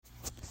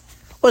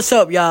What's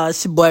up, y'all?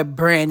 It's your boy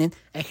Brandon,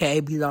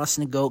 aka Be Lost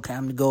in the Goat.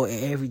 I'm the goat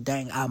at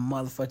everything I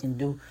motherfucking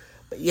do.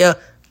 But yeah,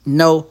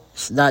 no,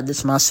 it's not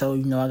this myself.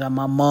 You know, I got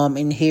my mom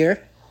in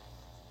here.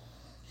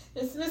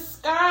 It's Miss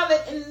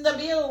Scarlett in the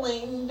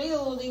building.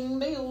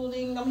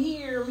 I'm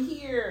here.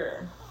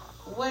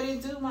 What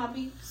it do, my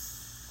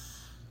peeps?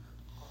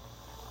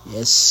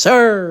 Yes,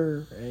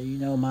 sir. You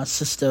know, my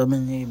sister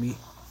in there.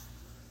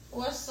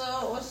 What's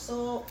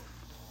up?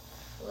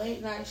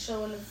 Late night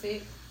show in the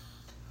fifth.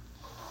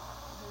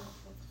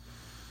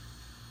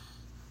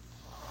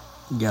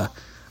 Yeah.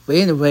 But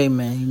anyway,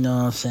 man, you know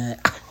what I'm saying?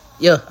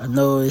 Yeah, I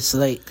know it's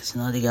late because,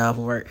 you know, they got off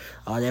work.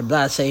 All that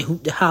blah say,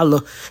 hoop the holler.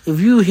 If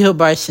you hear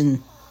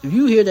Bryson, if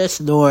you hear that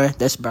snore,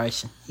 that's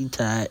Bryson. He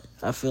tired.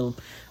 I feel him.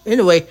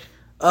 Anyway,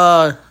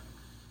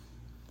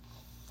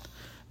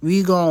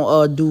 we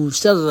gonna do,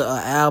 instead of an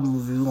album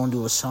review, we're gonna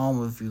do a song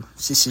review.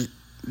 Since it's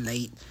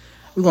late,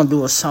 we're gonna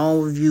do a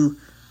song review.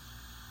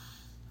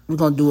 We're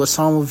gonna do a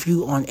song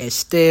review on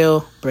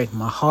Estelle Break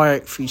My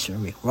Heart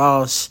featuring Rick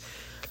Ross.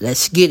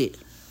 Let's get it.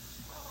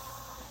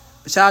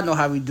 But y'all know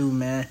how we do,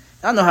 man.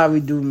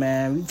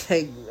 We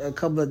take a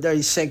couple of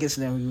 30 seconds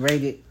and then we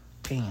rate it.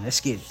 Ping, let's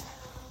get it.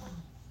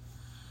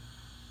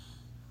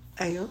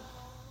 Hey, yo.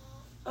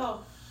 Oh.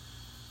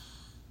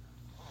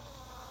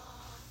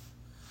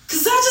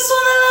 Cause I just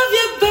wanna love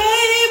you,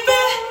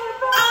 baby.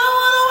 I don't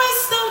wanna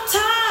waste no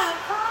time.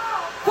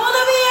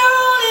 Wanna be your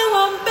only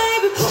one,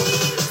 baby.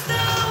 Please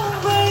don't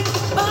break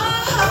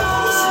my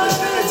heart.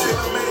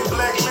 Tailor-made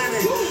black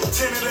linen,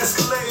 tinted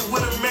Escalade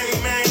with a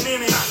made man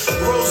in it.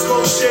 Rose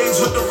gold shades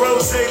with the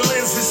rose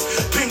lenses,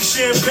 pink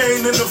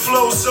champagne and the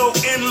flow so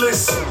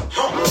endless.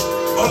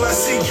 All I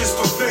seek is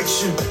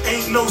perfection.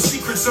 Ain't no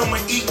secrets, I'ma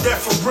eat that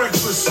for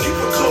breakfast. Keep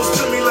her close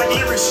to me like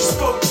lyrics she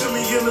spoke to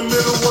me in the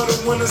middle of the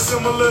winter,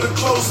 similar to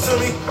close to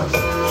me.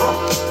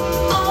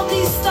 All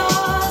these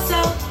stars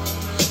out,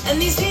 and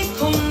these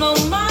people know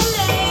my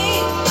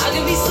name. I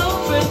can be so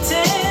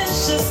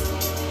pretentious,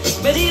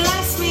 but he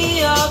likes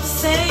me all the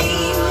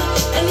same.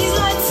 And these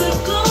lights are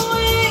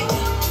glowing,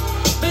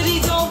 but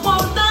he don't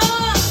want none.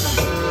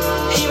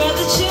 He'd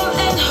rather chill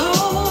and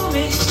hold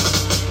me.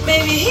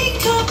 Maybe he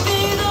could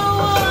be the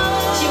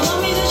one. You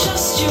want me to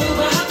trust you,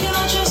 but how can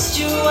I trust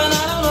you when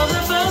I don't know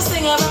the first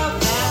thing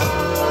about that?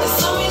 There's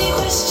so many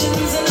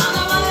questions and I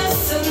know my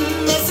lesson.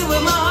 Messing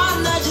with my heart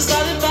and I just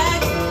got it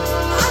back.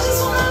 I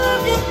just wanna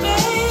love you,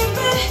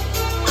 baby.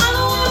 I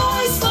don't wanna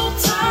waste no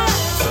time.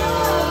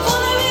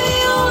 Wanna be the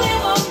only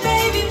one,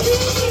 baby.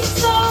 Please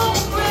don't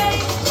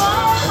break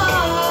my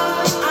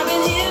heart. I've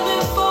been here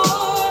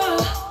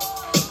before.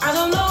 I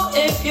don't know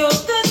if you're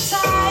the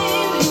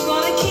type who's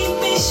gonna keep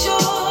me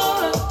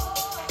sure.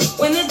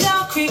 When the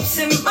doubt creeps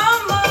in my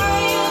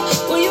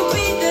mind, will you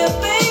be there,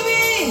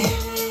 baby?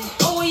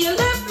 Or will you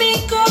let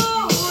me go?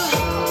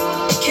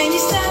 Can you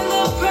stand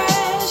the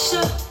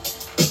pressure?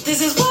 This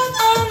is what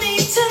I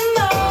need to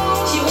know.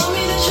 You want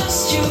me to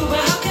trust you,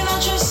 but how can I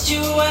trust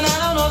you when I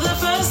don't know the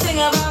first thing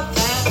about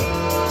that?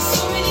 There's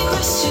so many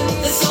questions,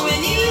 there's so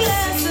many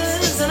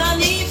lessons, and I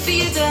need for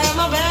you to have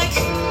my back.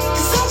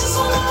 Cause I just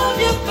wanna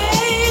love you,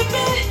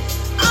 baby.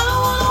 I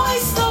don't wanna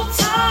waste no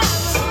time.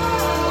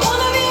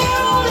 Wanna be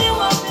your only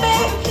one,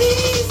 baby.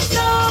 Please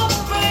don't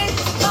break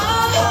my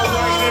All white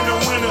heart. in the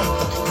winter,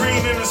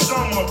 green in the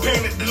summer.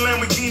 Painted the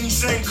Lamborghini,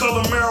 same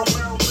color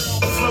marijuana.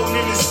 Floating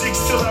in the six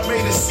till I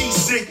made it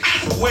seasick.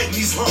 Wetting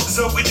these humps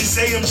up with this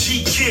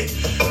AMG kit.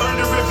 Earned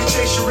a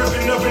reputation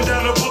ripping up and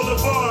down the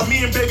boulevard.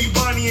 Me and baby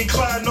Bonnie and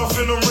Clyde off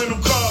in them rental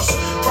cars.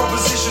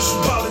 Propositions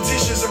from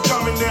politicians are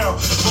coming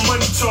now. For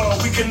money tall,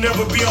 we can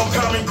never be on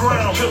common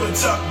ground. Pillar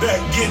top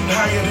back, getting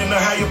higher than a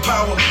higher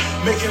power.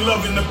 Making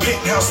love in the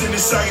penthouse in the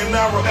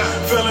sayonara.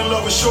 Fell in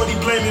love with shorty,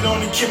 blame it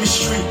on the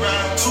chemistry.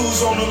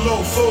 Tools on the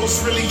low,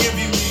 foes really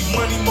envy me.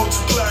 Money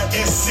multiplied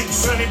at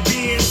 600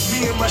 bins.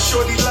 Me and my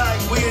shorty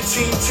like, we're a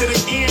team to the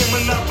end.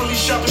 Monopoly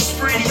shopping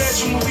spree.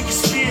 Imagine what we can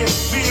spend.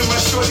 Me and my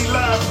shorty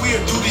live,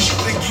 we'll do this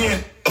shit again.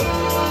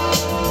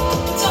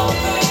 Don't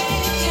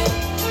break it.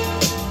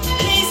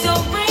 Please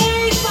don't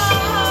break my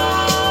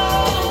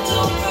heart.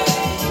 Don't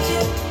break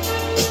it.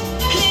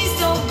 Please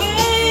don't,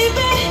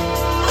 baby.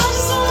 I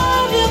just wanna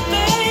love you,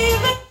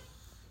 baby.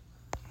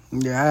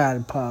 Yeah, I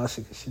gotta pause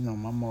because, you know,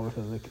 my mom was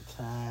looking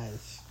tired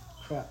as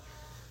crap.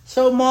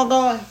 So, Mom,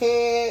 go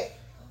ahead.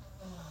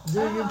 Do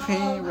your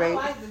opinion, I rate.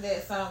 like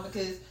that song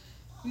because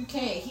you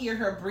can't hear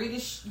her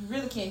British. You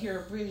really can't hear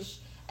her British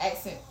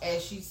accent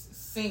as she's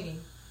singing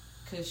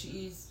because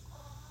she is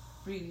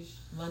British.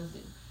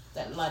 London.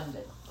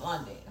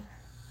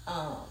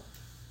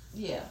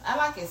 Yeah, I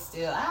like it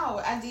still.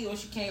 I did when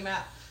she came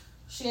out.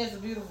 She has a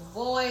beautiful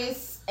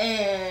voice,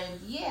 and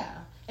yeah.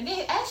 And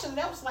then actually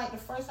that was like the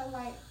first time,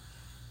 like,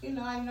 you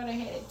know, I didn't know they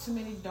had too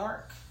many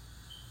dark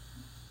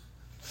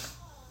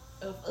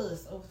of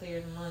us over there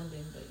in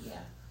London, but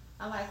yeah,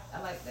 I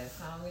like that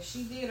song. And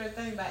she did her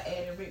thing by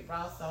adding Rick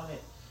Ross on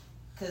it,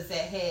 cause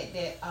that had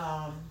that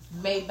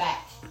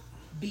Maybach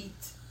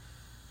beat,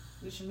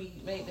 which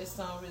made that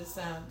song really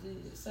sound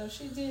good. So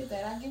she did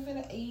that. I give it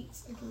an 8.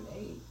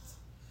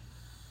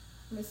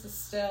 Miss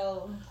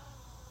Estelle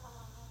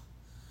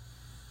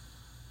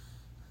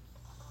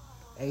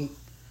 8.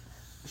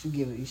 What you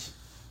give it, Isha?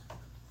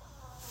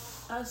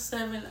 A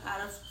 7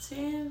 out of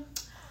 10.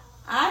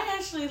 I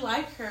actually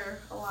like her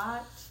a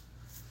lot.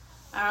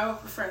 I would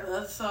prefer the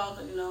other song,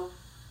 but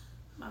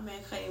my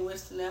man Kanye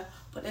West in there,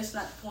 but that's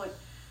not the point.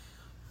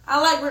 I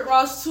like Rick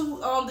Ross too.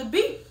 The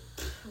beat,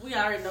 we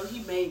already know he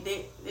made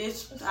that.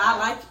 I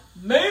like it.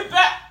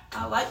 Maybach.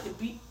 I like the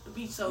beat. The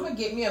beat so. I'm gonna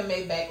get me a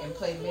Maybach and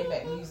play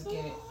Maybach music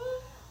in it.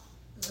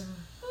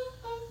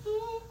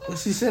 What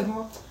she said,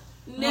 Mom?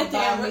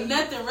 Nothing really.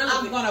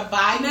 I'm gonna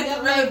buy you a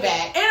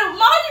Maybach. And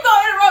Mom, you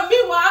gonna interrupt me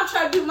while I'm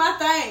trying to do my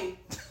thing?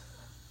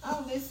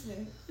 I'm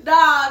listening.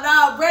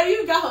 Nah, Brady,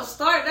 you got her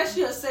started. That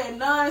shit said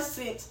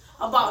nonsense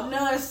about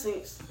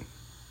nonsense.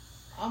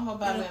 I'm gonna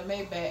buy me a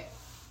Maybach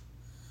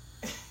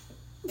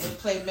and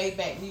play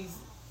Maybach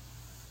music.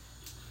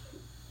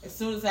 As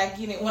soon as I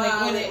get it, when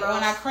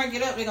I crank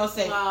it up, they're gonna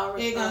say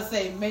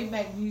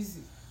Maybach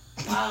music.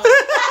 Wow.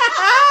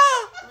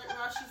 Rick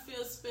Ross, you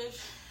feel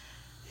special.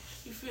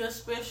 You feel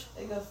special.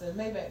 They're gonna say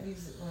Maybach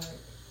music.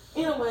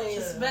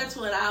 Anyways, back to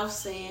what I was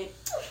saying.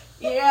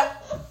 Yeah,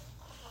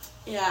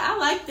 I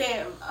like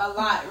that a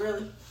lot,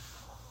 really.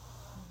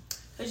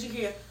 Cause you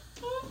hear,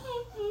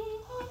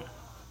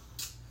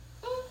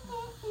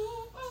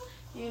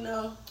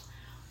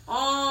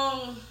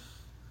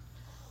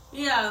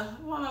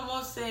 one of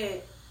them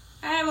said,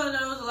 I didn't know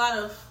there was a lot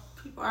of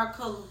people our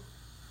color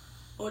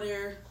over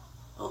there,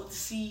 over the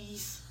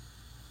seas.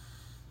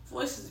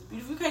 Voice is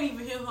beautiful. You can't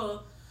even hear her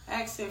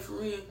accent for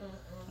real.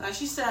 Like,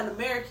 she sounded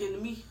American to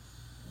me.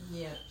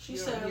 Yeah, she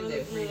sounded really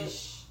good.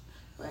 British.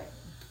 Right.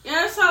 Yeah,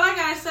 that's all I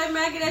gotta say,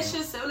 man. I give that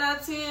shit 7 out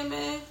of 10,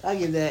 man. I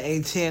give that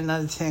a 10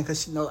 out of 10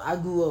 because, I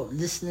grew up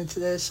listening to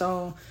that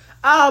song.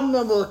 I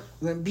remember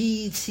when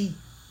BET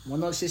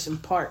 106 in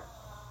Park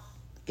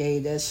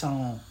gave that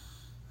song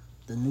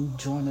the new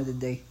joint of the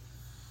day.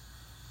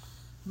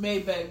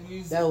 Maybach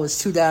music. That was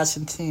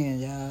 2010, y'all.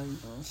 You know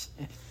what I'm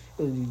saying?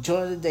 It was the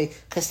joint of the day.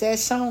 Because that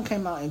song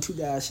came out in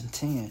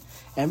 2010.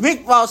 And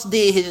Rick Ross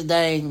did his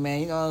thing, man.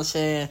 You know what I'm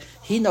saying?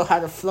 He know how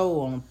to flow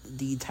on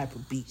these type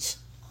of beats.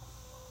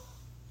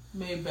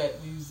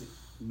 Maybach music.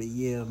 But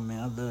yeah, man,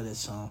 I love that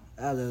song.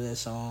 I love that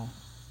song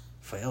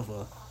forever.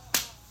 You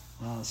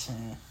know what I'm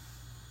saying?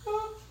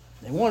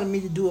 They wanted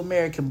me to do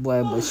American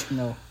Boy, but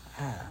you ain't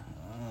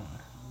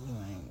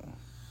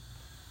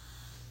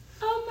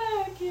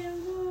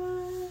American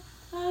Boy,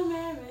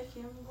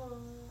 American Boy.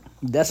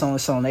 That's the only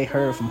song they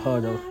heard from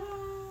her, though.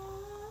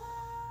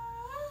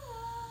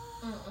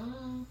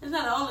 It's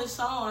not the only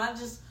song. I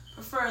just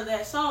prefer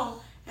that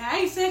song. And I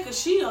ain't saying because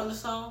she on the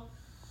song.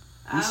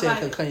 You said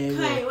like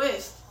Kanye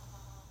West.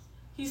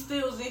 He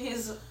still was in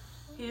his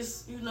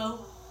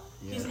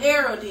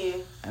era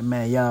then. And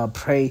man, y'all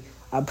pray.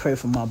 I pray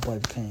for my boy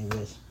Kanye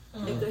West.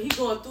 He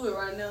going through it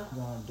right now.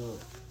 Going to do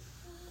it.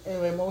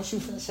 Anyway, Mo, what you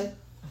finna say?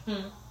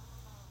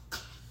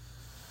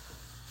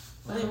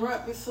 They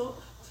rap me so.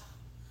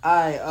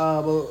 Alright,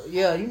 but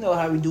yeah, you know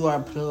how we do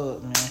our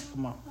plug, man.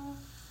 Come on.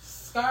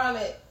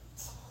 Scarlett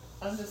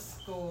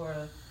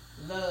 _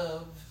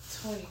 Love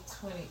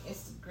 2020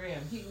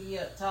 Instagram. Hit me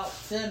up. Talk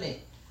to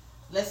me.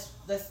 Let's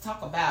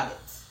talk about it.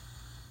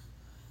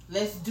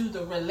 Let's do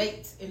the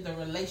relate in the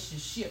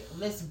relationship.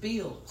 Let's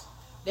build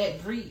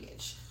that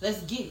bridge.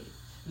 Let's get it.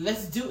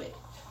 Let's do it.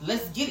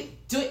 Let's get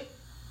it. Do it.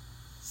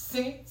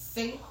 Sing it.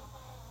 Say it.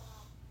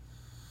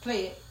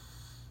 Play it.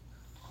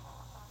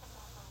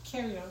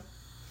 Carry on.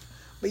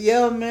 But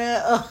yeah,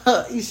 man,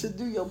 you should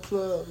do your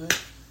plug, man.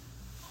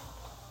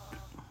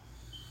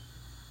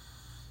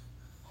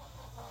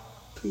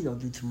 Please don't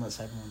do too much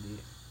like I did.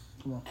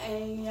 Come on.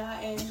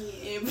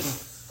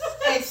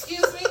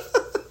 Excuse me?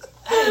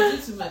 I didn't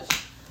do too much.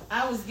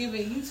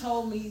 You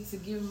told me to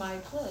give my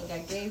plug. I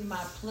gave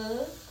my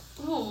plug.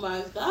 Oh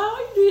my God,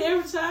 you do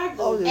every time I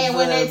go. And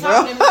when they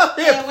talk to me, boy,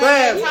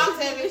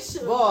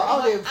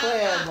 I'm just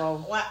playing,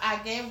 bro. Well, I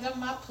gave them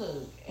my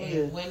plug.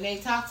 And when they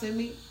talk to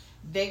me,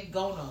 they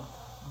gonna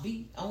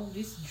be on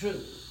this drug.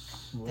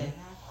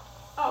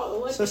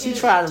 So she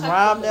tried to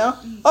rhyme now?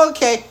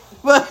 Okay,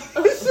 but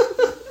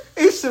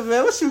Issa,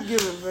 man, what you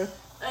giving, man?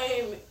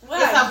 It's a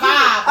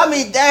vibe. I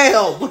mean,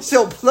 damn, what's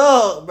your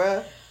plug,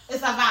 bro?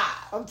 It's a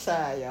vibe. I'm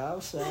tired, y'all.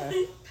 I'm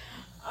sorry.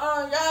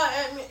 Y'all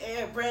at me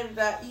at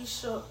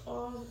Brandon.Isha.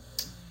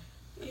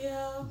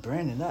 Yeah.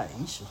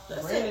 Brandon.Isha.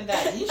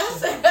 Brandon.Isha. You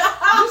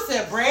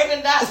said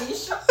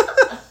Brandon.Isha.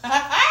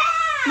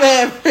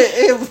 Man,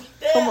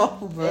 come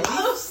on, bro.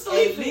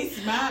 At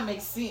least mine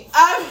makes sense.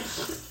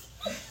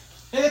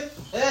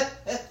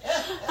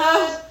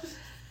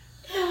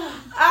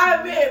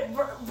 I mean,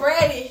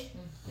 Brady.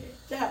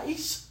 Yeah,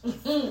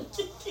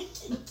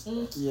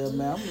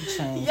 man, I'm gonna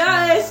change.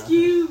 Y'all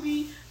excuse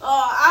me.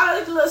 I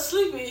look a little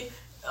sleepy.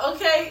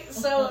 Okay,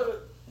 so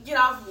get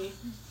off me.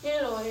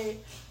 Anyway,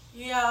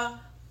 yeah.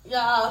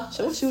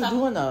 So what you was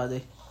doing all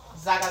day?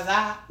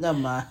 Zaga. Never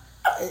mind.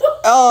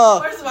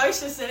 First of all, you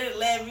should have said it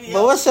last video.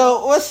 But what's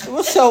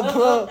your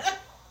plug?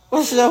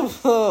 What's your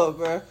plug,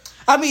 bro?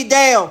 I mean,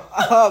 damn,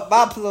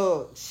 my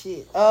plug.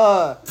 Shit.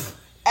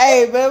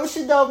 Hey, man, what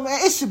you know, man?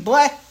 It's your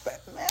boy.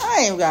 Man,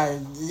 I ain't got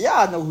it.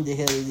 Y'all know who the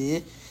hell it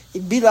is.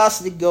 It be lost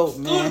to the goat,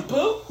 man.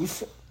 Boo.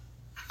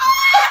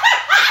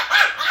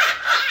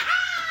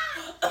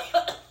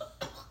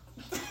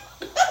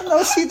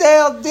 No, she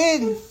damn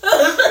didn't.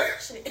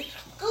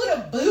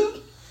 Scooter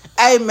Boo.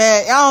 Hey,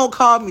 man, y'all don't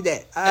call me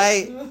that.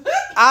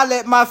 I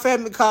let my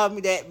family call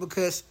me that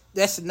because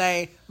that's the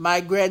name my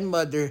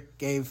grandmother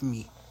gave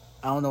me.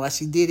 I don't know why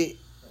she did it.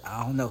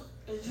 I don't know.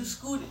 Did you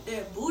scooted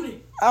that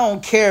booty? I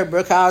don't care,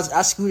 bro, cause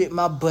I scooted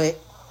my butt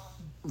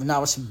when I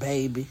was a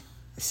baby.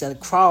 Instead of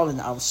crawling,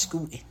 I was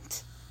scooting.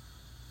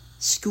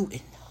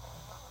 Scooting.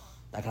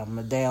 Like I'm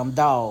a damn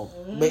dog.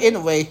 But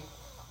anyway.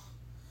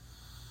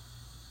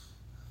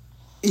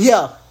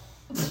 Yeah.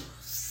 I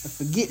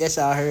forget that's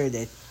how I heard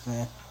that,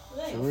 man.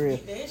 For real.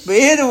 But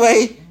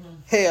anyway,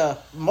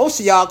 hell, most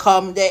of y'all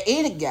call me that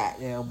any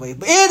goddamn way.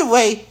 But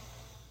anyway,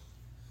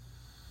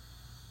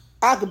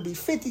 I could be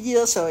 50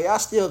 years old. Y'all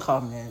still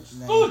call me that.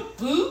 Man.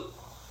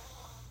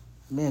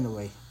 But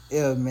anyway,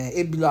 yeah, man,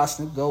 it be lost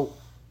in the goat.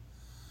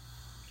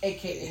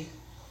 AKA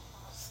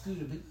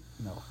Scooter Boo.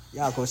 No,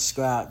 y'all go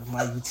subscribe to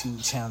my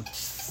YouTube channel.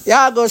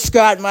 Y'all go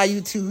subscribe to my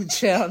YouTube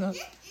channel.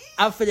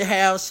 I'm finna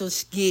have some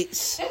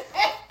skits.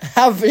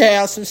 I'm finna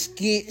have some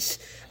skits.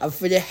 I'm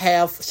finna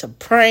have some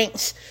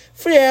pranks.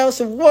 Finna have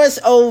some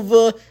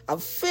voiceover. I'm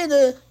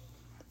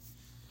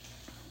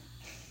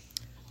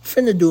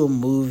finna do a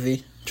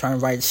movie. Trying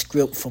to write a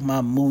script for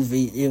my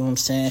movie. You know what I'm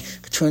saying?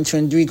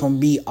 2023 gonna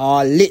be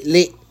all lit.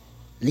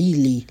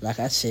 Lee, like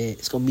I said.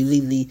 It's gonna be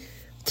Lee.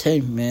 Tell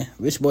you, man.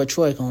 Rich Boy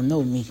Troy gonna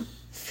know me.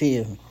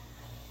 Feel me.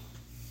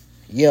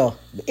 Yeah.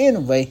 But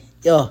anyway,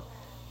 yeah.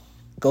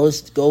 Go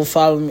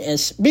follow me. And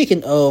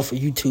speaking of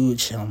YouTube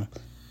channel,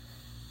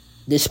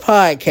 this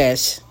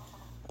podcast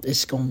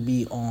is gonna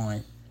be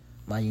on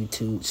my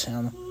YouTube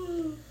channel.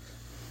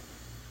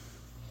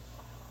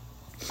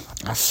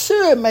 I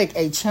should make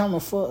a channel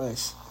for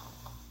us.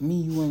 Me,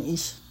 you, and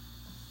Ish.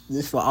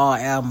 This for all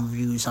album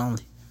reviews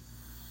only.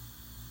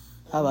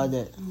 How about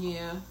that?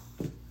 Yeah.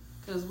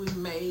 Because we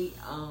made,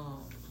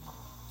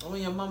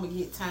 when your mama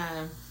get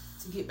time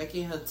to get back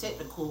in her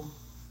technical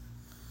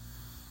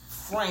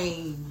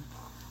frame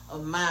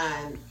of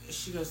mind,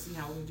 she gonna see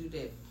how we do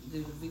the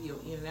video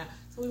in and out.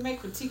 So we may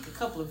critique a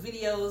couple of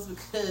videos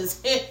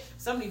because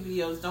some of these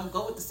videos don't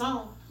go with the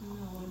song.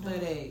 No, but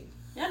hey,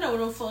 y'all know what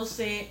them folks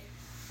said.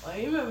 Well,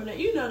 you remember that?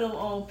 You know them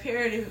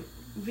parody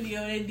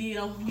video they did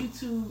on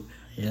YouTube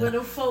where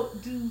them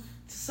folk do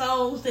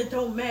songs that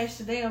don't match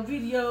the damn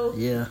video.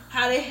 Yeah.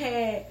 How they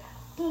had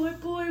boy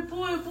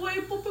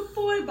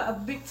by a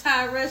big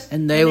Tyrus.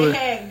 And they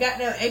had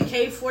goddamn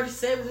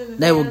AK-47s in the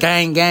They were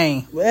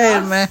gang.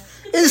 Well, man,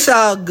 it's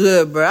all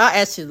good, bro. I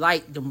actually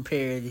like them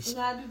parodies.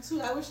 Yeah, I do too.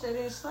 I wish they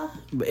didn't stop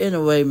it. But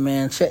anyway,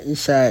 man, check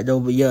this out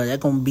though. But yeah, we're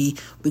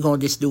gonna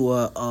just do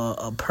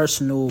a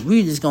personal.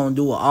 We just gonna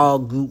do an all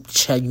group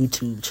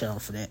YouTube channel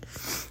for that.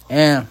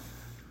 And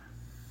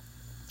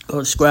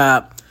go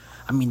subscribe.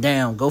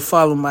 Go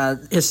follow my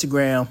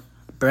Instagram,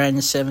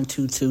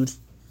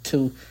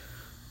 Brandon7222.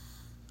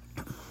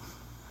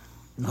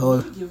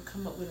 Hold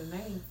come up with a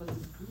name for this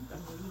group.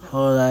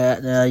 Hold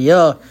on now,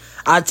 yo.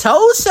 I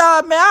told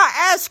y'all, man,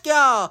 I asked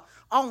y'all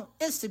on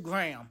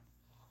Instagram,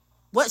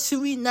 what should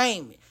we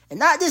name it? And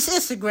not this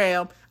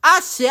Instagram.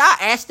 I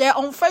asked that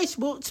on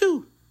Facebook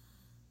too.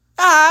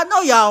 I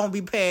know y'all don't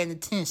be paying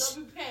attention.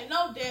 Don't be paying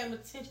no damn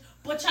attention.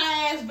 But y'all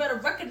ass better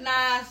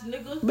recognize,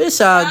 nigga. But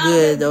it's all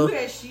good though. Do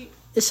that shit.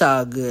 It's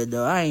all good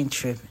though. I ain't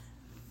tripping.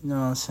 You know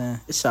what I'm saying?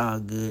 It's all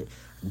good.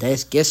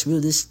 Guess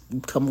we'll just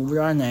come up with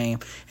our name.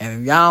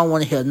 And if y'all don't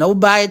want to hear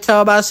nobody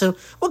talk about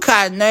what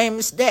kind of name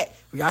is that?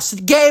 Y'all should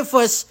have gave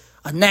us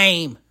a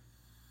name.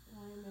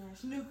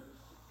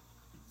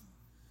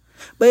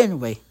 But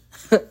anyway,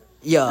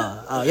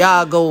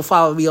 y'all go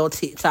follow me on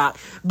TikTok.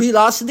 Be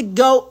lost in the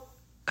goat.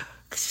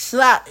 It's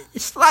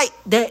like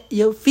that.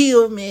 You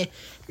feel me?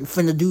 You're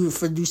finna do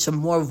some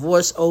more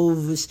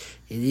voiceovers.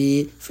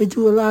 Finna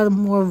do a lot of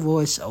more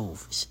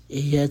voiceovers.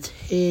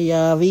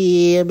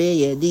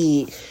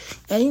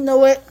 And you know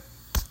what?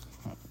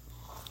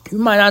 You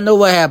might not know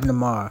what happened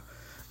tomorrow.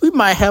 We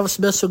might have a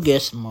special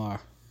guest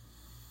tomorrow.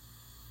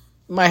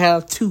 We might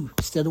have 2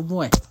 instead of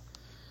 1.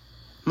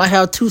 Might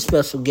have 2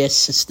 special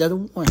guests instead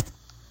of 1.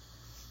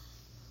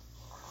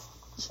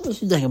 So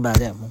what you think about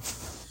that, man?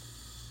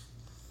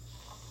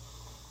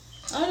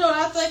 I know what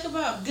I think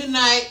about. Good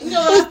night. You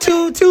know what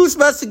two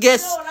special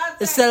guests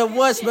instead of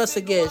 1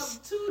 special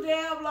guest. Too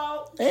damn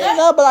long. Ain't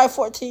nothing but like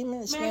 14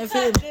 minutes, man.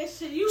 Cut that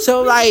shit.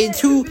 So like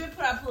 2,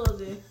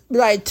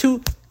 like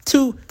two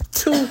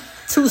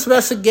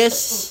special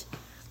guests.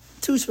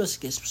 2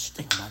 special guests. What you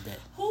think about that?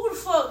 Who the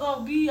fuck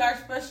gonna be our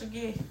special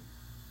guest?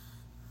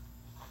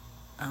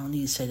 I don't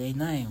need to say their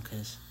name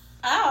because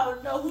I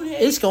don't know who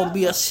that is. it's gonna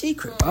be a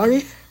secret,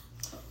 alright?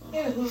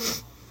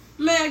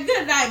 Man,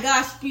 good night,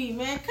 Godspeed,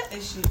 man. Cut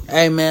that shit.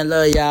 Hey, man,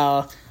 love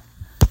y'all.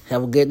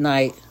 Have a good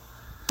night.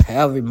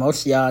 However,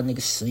 most of y'all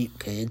niggas sleep,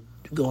 okay?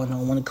 Going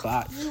on 1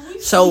 o'clock.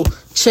 So,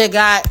 check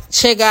out,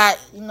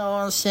 you know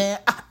what I'm saying?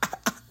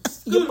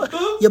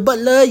 Your butt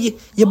love you.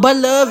 Your butt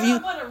love you.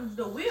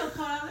 The wheel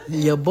climbing.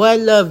 Your boy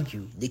love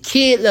you. The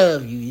kid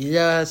love you. You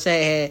know what I'm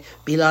saying?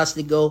 Be lost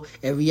to go.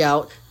 Every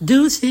out.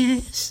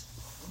 Deuces.